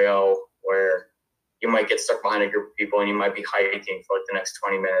a trail where you might get stuck behind a group of people and you might be hiking for like the next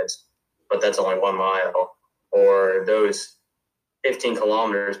 20 minutes, but that's only 1 mile. Or those 15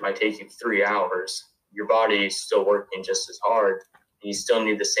 kilometers might take you 3 hours. Your body is still working just as hard. And you still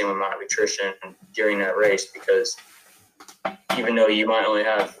need the same amount of nutrition during that race, because even though you might only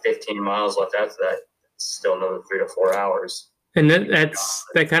have 15 miles left after that, it's still another 3 to 4 hours. And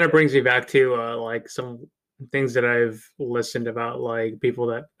that kind of brings me back to like some things that I've listened about, like people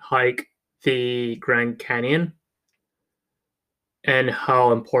that hike the Grand Canyon and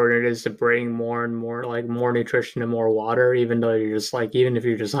how important it is to bring more and more, like more nutrition and more water, even though you're just like, even if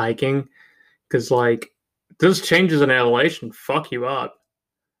you're just hiking, because like those changes in elevation fuck you up.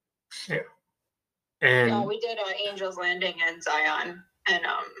 And yeah, we did Angel's Landing in Zion, and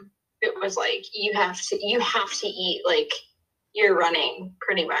it was like you have to eat like you're running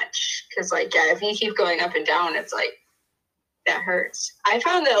pretty much, because like yeah, if you keep going up and down, it's like that hurts. I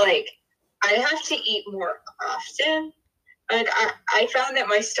found that like I have to eat more often. Like I found that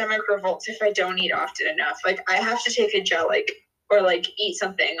my stomach revolts if I don't eat often enough. Like I have to take a gel, like, or like eat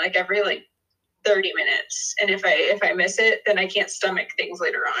something like every like 30 minutes, and if I miss it, then I can't stomach things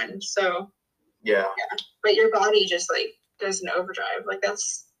later on. So yeah, but your body just like does an overdrive. Like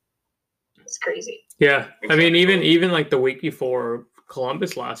it's crazy. Yeah, I mean, even like the week before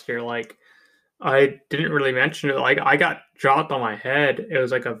Columbus last year, like I didn't really mention it. Like I got dropped on my head. It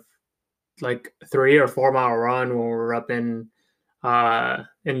was like a 3 or 4 mile run when we were up in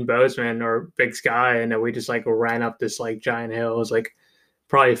Bozeman or Big Sky, and then we just like ran up this like giant hill. It was like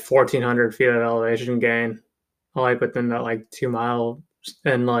probably 1,400 feet of elevation gain, like within that like 2 mile,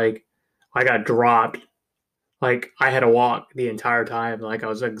 and like I got dropped. Like I had to walk the entire time. Like I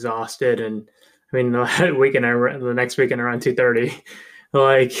was exhausted, and I mean the next weekend I ran 2:30.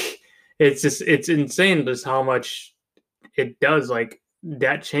 Like it's insane just how much it does. Like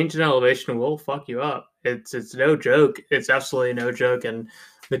that change in elevation will fuck you up. It's no joke. It's absolutely no joke. And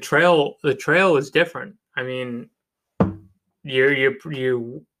the trail is different. I mean, your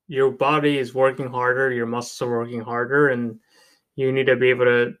body is working harder, your muscles are working harder, and you need to be able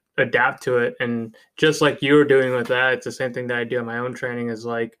to adapt to it. And just like you were doing with that, it's the same thing that I do in my own training, is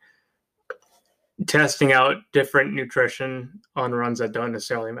like testing out different nutrition on runs that don't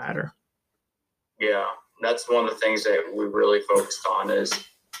necessarily matter. Yeah, that's one of the things that we really focused on, is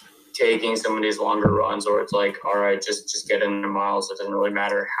taking some of these longer runs where it's like, all right, just get in the miles. It doesn't really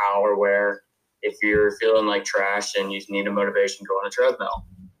matter how or where. If you're feeling like trash and you need a motivation, go on a treadmill.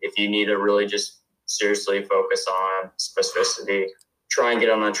 If you need to really just seriously focus on specificity, try and get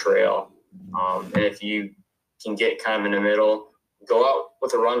on a trail. And if you can get kind of in the middle, go out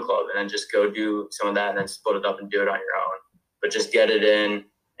with a run club and then just go do some of that and then split it up and do it on your own. But just get it in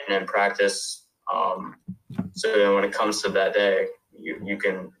and then practice. So then when it comes to that day, you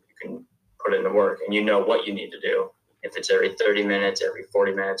can put in the work and you know what you need to do. If it's every 30 minutes, every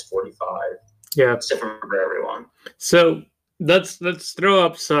 40 minutes, 45. Yeah. It's different for everyone. So let's throw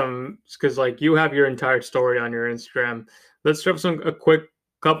up some, because like you have your entire story on your Instagram. Let's throw up a quick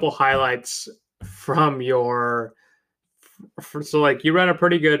couple highlights from your. So like you ran a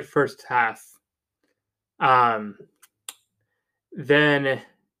pretty good first half. Then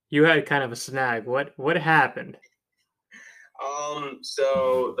you had kind of a snag. What happened?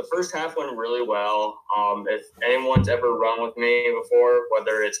 So the first half went really well. If anyone's ever run with me before,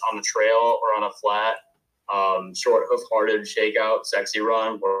 whether it's on the trail or on a flat, short hoof-hearted shakeout, sexy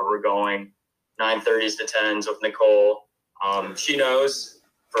run where we're going 9:30s to 10s with Nicole. She knows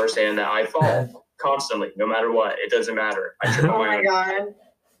firsthand that I fall constantly, no matter what. It doesn't matter. I trip on Oh my god.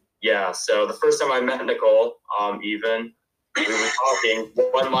 Yeah. So the first time I met Nicole, we were talking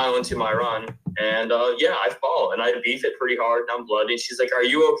 1 mile into my run, and I fall and I beef it pretty hard and I'm bloody. She's like, "Are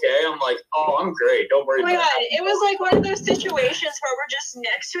you okay?" I'm like, "Oh, I'm great. Don't worry." Oh my god, it was like one of those situations where we're just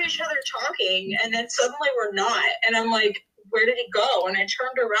next to each other talking, and then suddenly we're not, and I'm like, "Where did he go?" And I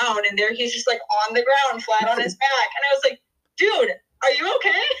turned around, and there he's just like on the ground, flat on his back, and I was like, "Dude, are you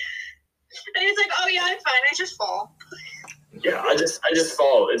okay?" And he's like, "Oh yeah, I'm fine. I just fall." Yeah, I just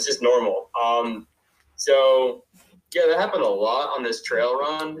fall. It's just normal. So yeah, that happened a lot on this trail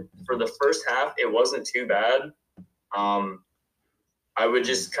run. For the first half, it wasn't too bad. I would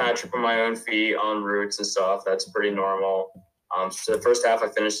just kind of trip on my own feet on routes and stuff. That's pretty normal. So the first half, I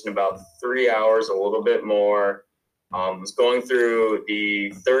finished in about 3 hours, a little bit more. Was going through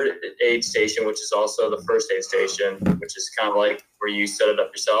the third aid station, which is also the first aid station, which is kind of like where you set it up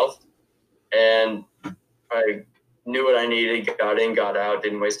yourself. And I knew what I needed, got in, got out,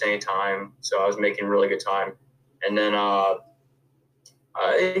 didn't waste any time. So I was making really good time. And then I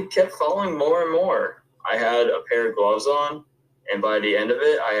kept falling more and more. I had a pair of gloves on, and by the end of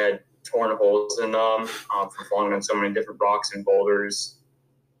it, I had torn holes in them from falling on so many different rocks and boulders.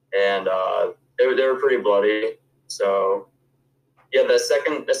 And they were pretty bloody. So, yeah, the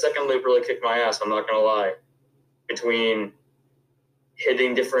second loop really kicked my ass, I'm not going to lie. Between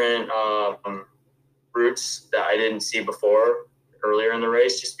hitting different routes that I didn't see before earlier in the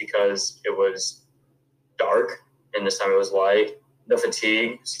race just because it was dark and this time it was light, the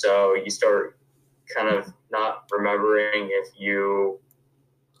fatigue, so you start kind of not remembering if you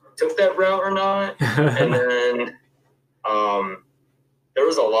took that route or not. And then there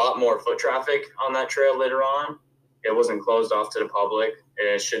was a lot more foot traffic on that trail later on. It wasn't closed off to the public, and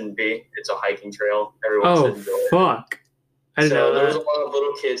it shouldn't be. It's a hiking trail. Everyone should enjoy it. Fuck. So there was a lot of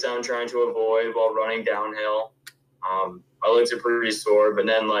little kids I'm trying to avoid while running downhill. My legs are pretty sore, but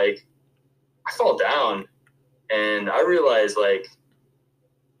then like I fall down and I realize like,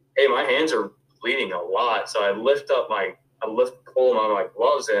 hey, my hands are bleeding a lot. So I pull my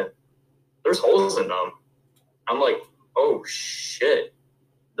gloves in. There's holes in them. I'm like, oh shit.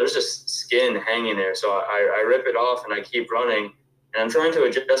 There's just skin hanging there. So I rip it off and I keep running. And I'm trying to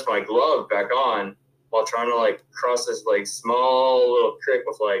adjust my glove back on while trying to like cross this like small little creek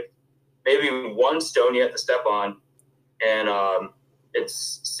with like maybe one stone you have to step on. And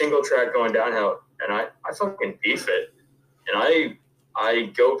it's single track going downhill. And I fucking beef it. And I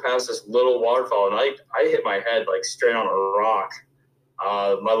go past this little waterfall and I hit my head like straight on a rock.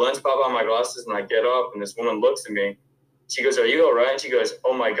 My lens pop on my glasses and I get up and this woman looks at me. She goes, "Are you all right?" And she goes,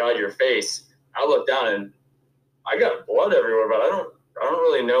 "Oh my God, your face." I look down and I got blood everywhere, but I don't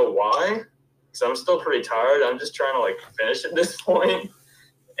really know why. So I'm still pretty tired. I'm just trying to like finish at this point.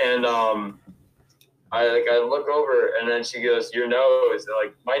 And I look over and then she goes, "Your nose." And,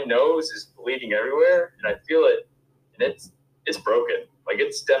 like my nose is bleeding everywhere and I feel it and it's broken. Like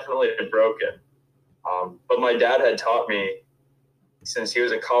it's definitely broken. But my dad had taught me since he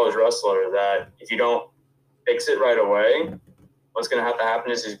was a college wrestler that if you don't fix it right away, what's going to have to happen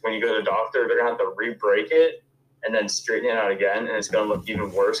is when you go to the doctor, they're going to have to re-break it and then straighten it out again, and it's going to look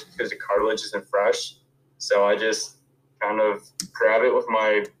even worse because the cartilage isn't fresh. So I just kind of grab it with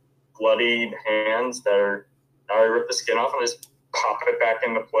my bloodied hands now I rip the skin off and just pop it back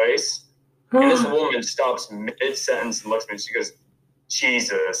into place. And this woman stops mid-sentence and looks at me and she goes,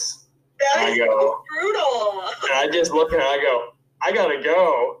 "Jesus." That is so brutal. And I just look at her and I go, "I got to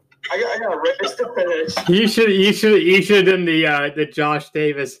go. I got a race to finish." You should have done the Josh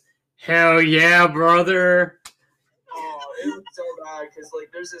Davis. Hell yeah, brother. Oh, it was so bad because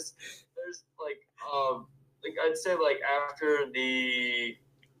like there's I'd say like after the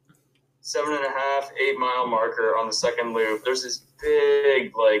 7.5, 8 mile marker on the second loop, there's this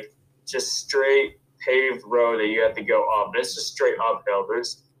big like just straight paved road that you have to go up. And it's just straight uphill.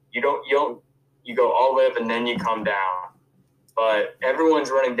 You go all the way up and then you come down. But everyone's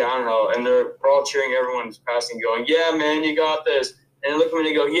running downhill, and we're all cheering everyone's passing, going, "Yeah, man, you got this." And they look at me and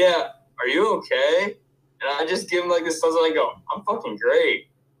they go, "Yeah, are you okay? And I just give him like this thumbs up. I go, I'm fucking great.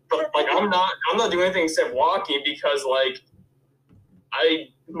 But like I'm not doing anything except walking because like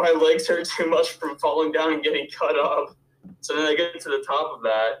my legs hurt too much from falling down and getting cut up. So then I get to the top of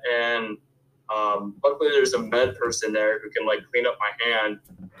that, and luckily there's a med person there who can like clean up my hand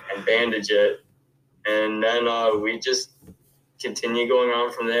and bandage it, and then we just continue going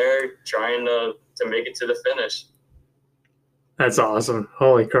on from there, trying to make it to the finish. That's awesome.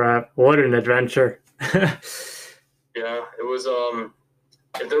 Holy crap. What an adventure. Yeah, it was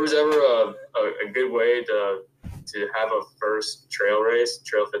if there was ever a good way to have a first trail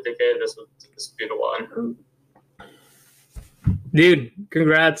 50K, this would be the one. Dude,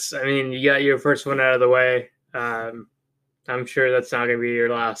 congrats. I mean, you got your first one out of the way. I'm sure that's not going to be your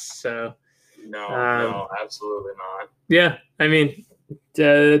last. So no, absolutely not. Yeah, I mean,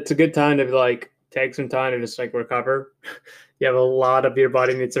 it's a good time to like take some time to just like recover. You have a lot of your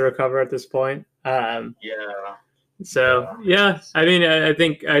body needs to recover at this point. Yeah. So yeah, I mean, I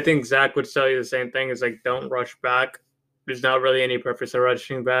think Zach would tell you the same thing. Is like, don't rush back. There's not really any purpose of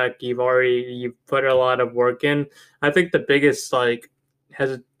rushing back. You've put a lot of work in. I think the biggest people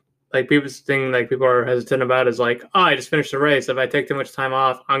are hesitant about is like, oh, I just finished the race. If I take too much time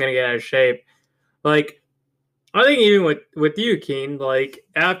off, I'm gonna get out of shape. Like, I think even with you, Keen, like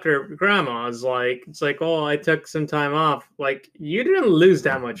after grandma's, like it's like, oh, I took some time off. Like you didn't lose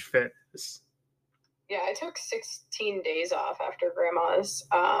that much fitness. Yeah, I took 16 days off after grandma's.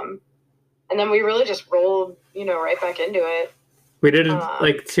 And then we really just rolled, right back into it. We did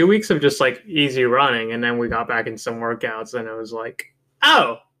like 2 weeks of just like easy running, and then we got back in some workouts, and it was like,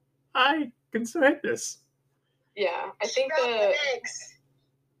 oh, I can still hit this. Yeah, I think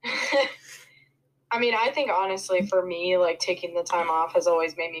I think honestly for me, like taking the time off has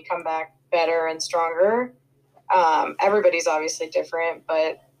always made me come back better and stronger. Everybody's obviously different,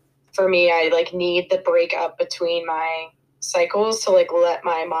 but for me, I like need the break up between my cycles to like let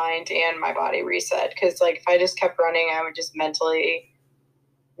my mind and my body reset. Because like if I just kept running, I would just mentally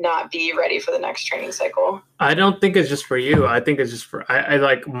not be ready for the next training cycle. I don't think it's just for you. I think it's just for I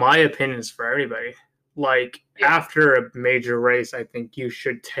like my opinion is for everybody. Like after a major race, I think you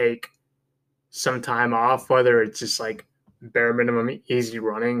should take some time off, whether it's just like bare minimum easy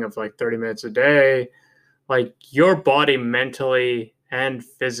running of like 30 minutes a day. Like your body mentally and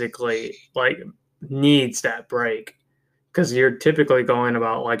physically like needs that break. Because you're typically going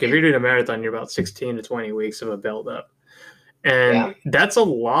about, like, if you're doing a marathon, you're about 16 to 20 weeks of a buildup. And that's a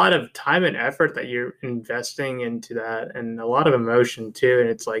lot of time and effort that you're investing into that, and a lot of emotion, too. And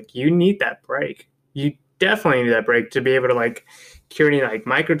it's like, you need that break. You definitely need that break to be able to, like, cure any, like,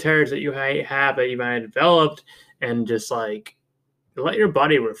 micro tears that you have that you might have developed, and just, like, let your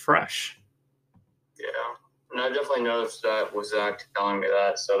body refresh. Yeah. And I definitely noticed that with Zach telling me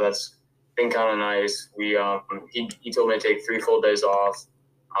that. So that's been kind of nice. We he told me to take 3 full days off,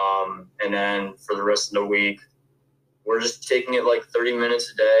 and then for the rest of the week, we're just taking it like 30 minutes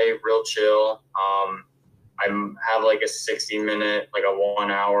a day, real chill. I have like a 60-minute, like a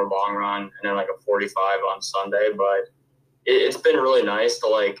 1 hour long run, and then like a 45 on Sunday. But it's been really nice to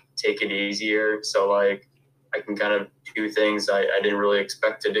like take it easier. So like I can kind of do things I didn't really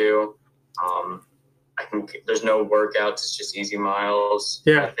expect to do. There's no workouts, it's just easy miles.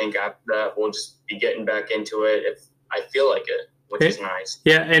 Yeah. I think after that, we'll just be getting back into it if I feel like it, which is nice.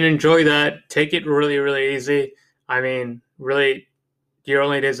 Yeah, and enjoy that. Take it really, really easy. I mean, really, your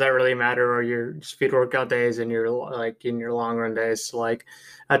only days that really matter are your speed workout days and your like in your long run days. So like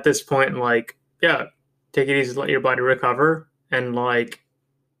at this point, like, yeah, take it easy, let your body recover, and like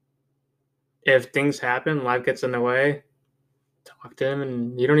if things happen, life gets in the way, talk to him,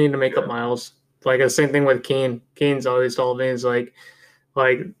 and you don't need to make up miles. Like the same thing with Keen. Keen's always told me is like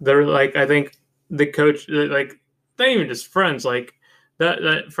they're like, I think the coach, like not even just friends, like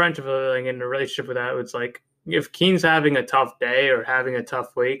that friendship, like in a relationship with that, it's like if Keen's having a tough day or having a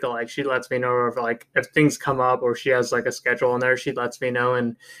tough week, like she lets me know, if like if things come up or she has like a schedule in there, she lets me know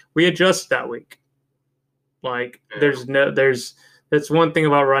and we adjust that week. Like that's one thing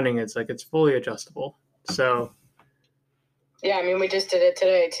about running. It's like it's fully adjustable. So yeah, I mean, we just did it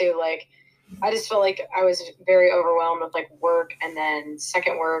today too. Like I just felt like I was very overwhelmed with like work and then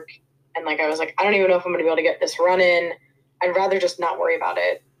second work. And like, I was like, I don't even know if I'm going to be able to get this run in. I'd rather just not worry about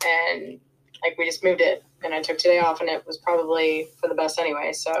it. And like, we just moved it and I took today off and it was probably for the best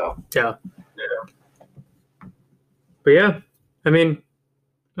anyway. So yeah. But yeah, I mean,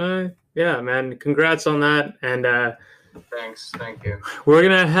 yeah, man, congrats on that. And thanks. Thank you. We're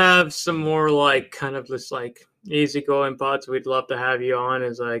going to have some more like kind of this like easygoing pods we'd love to have you on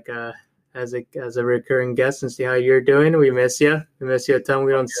as like as a recurring guest and see how you're doing. We miss you. We miss you a ton.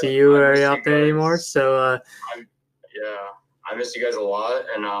 We don't see you very often anymore. So I miss you guys a lot,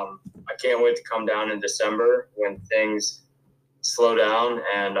 and I can't wait to come down in December when things slow down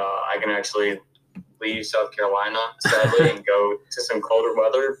and I can actually leave South Carolina, sadly, and go to some colder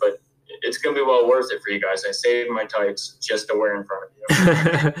weather. But it's gonna be well worth it for you guys. I saved my tights just to wear in front of you.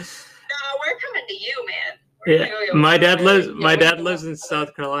 No, we're coming to you, man. Yeah, my dad lives in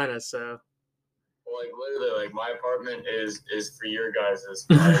South Carolina, so. Like literally, like my apartment is for your guys's.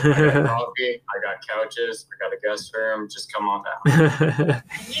 Like, I got coffee, I got couches, I got a guest room. Just come on down.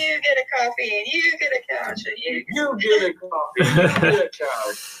 You get a coffee, and you get a couch, and you get a coffee, you get a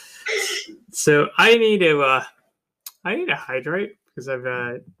couch. So I need to hydrate because I've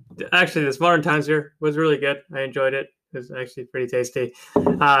actually this Modern Times here was really good. I enjoyed it. It was actually pretty tasty.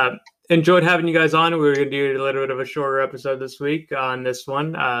 Enjoyed having you guys on. We were gonna do a little bit of a shorter episode this week on this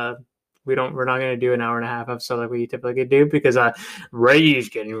one. We're not going to do an hour and a half episode like we typically do because Ray's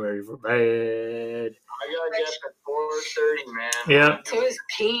getting ready for bed. I gotta get up at 4:30, man. Yeah. So is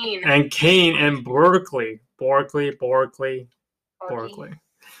Kane. And Kane and Berkeley.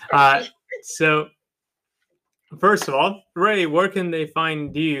 So first of all, Ray, where can they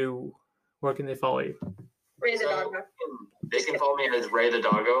find you? Where can they follow you? Ray the Doggo. They can follow me as Ray the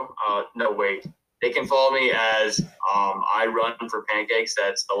Doggo. No, wait. They can follow me as I Run for Pancakes.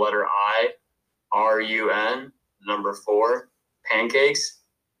 That's the letter I, RUN, number 4, Pancakes,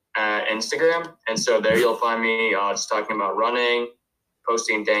 at Instagram. And so there you'll find me just talking about running,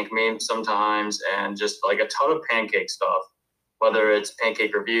 posting dank memes sometimes, and just like a ton of pancake stuff, whether it's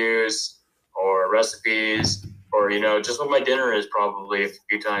pancake reviews or recipes or, just what my dinner is probably a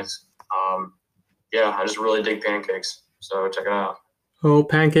few times. Yeah, I just really dig pancakes. So check it out. Oh,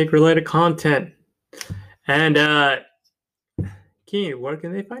 pancake-related content. And Keen, where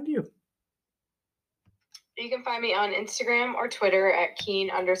can they find you? You can find me on Instagram or Twitter at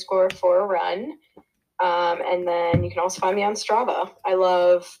Keen_4run. And then you can also find me on Strava. I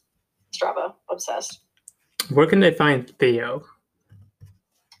love Strava. Obsessed. Where can they find Theo?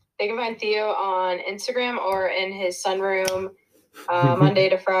 They can find Theo on Instagram or in his sunroom Monday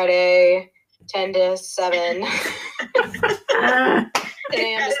to Friday, 10 to 7. 10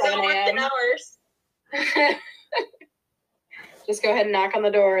 a.m. to 7 a.m. Just go ahead and knock on the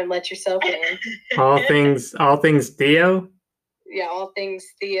door and let yourself in. All things Theo? Yeah, all things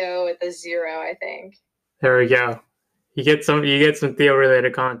Theo with a 0, I think. There we go. You get some Theo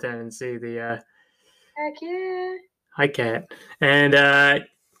related content and see the Heck yeah. Hi Kat. And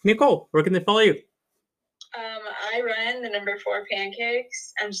Nicole, where can they follow you? I run the number 4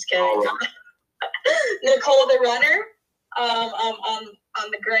 Pancakes. I'm just kidding. Nicole the Runner. On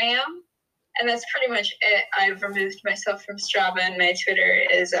the gram. And that's pretty much it. I've removed myself from Strava, and my Twitter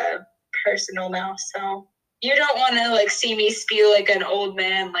is personal now. So you don't want to see me spew like an old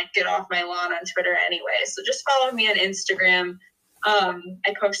man, get off my lawn on Twitter anyway. So just follow me on Instagram.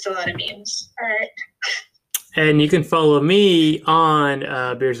 I post a lot of memes. All right. And you can follow me on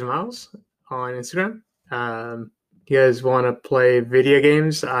Beers and Miles on Instagram. You guys want to play video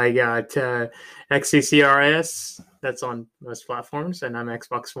games? I got XCCRS. That's on most platforms, and I'm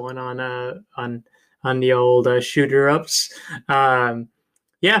Xbox One on the old shooter ups.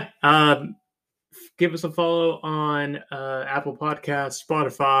 Give us a follow on Apple Podcasts,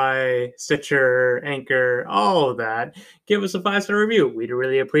 Spotify, Stitcher, Anchor, all of that. Give us a 5-star review. We'd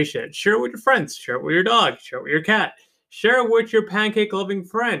really appreciate it. Share it with your friends. Share it with your dog. Share it with your cat. Share it with your pancake-loving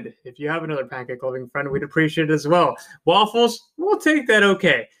friend. If you have another pancake-loving friend, we'd appreciate it as well. Waffles, we'll take that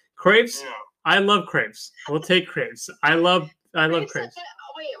okay. Crepes, yeah. I love crepes. We'll take crepes. I love crepes. Wait,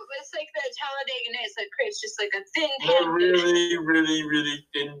 it's like the Talladega Nights, crepes, just like a thin pancake. They're really, really, really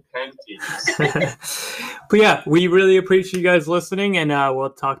thin pancakes. But yeah, we really appreciate you guys listening, and we'll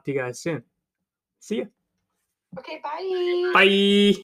talk to you guys soon. See ya. Okay, bye. Bye.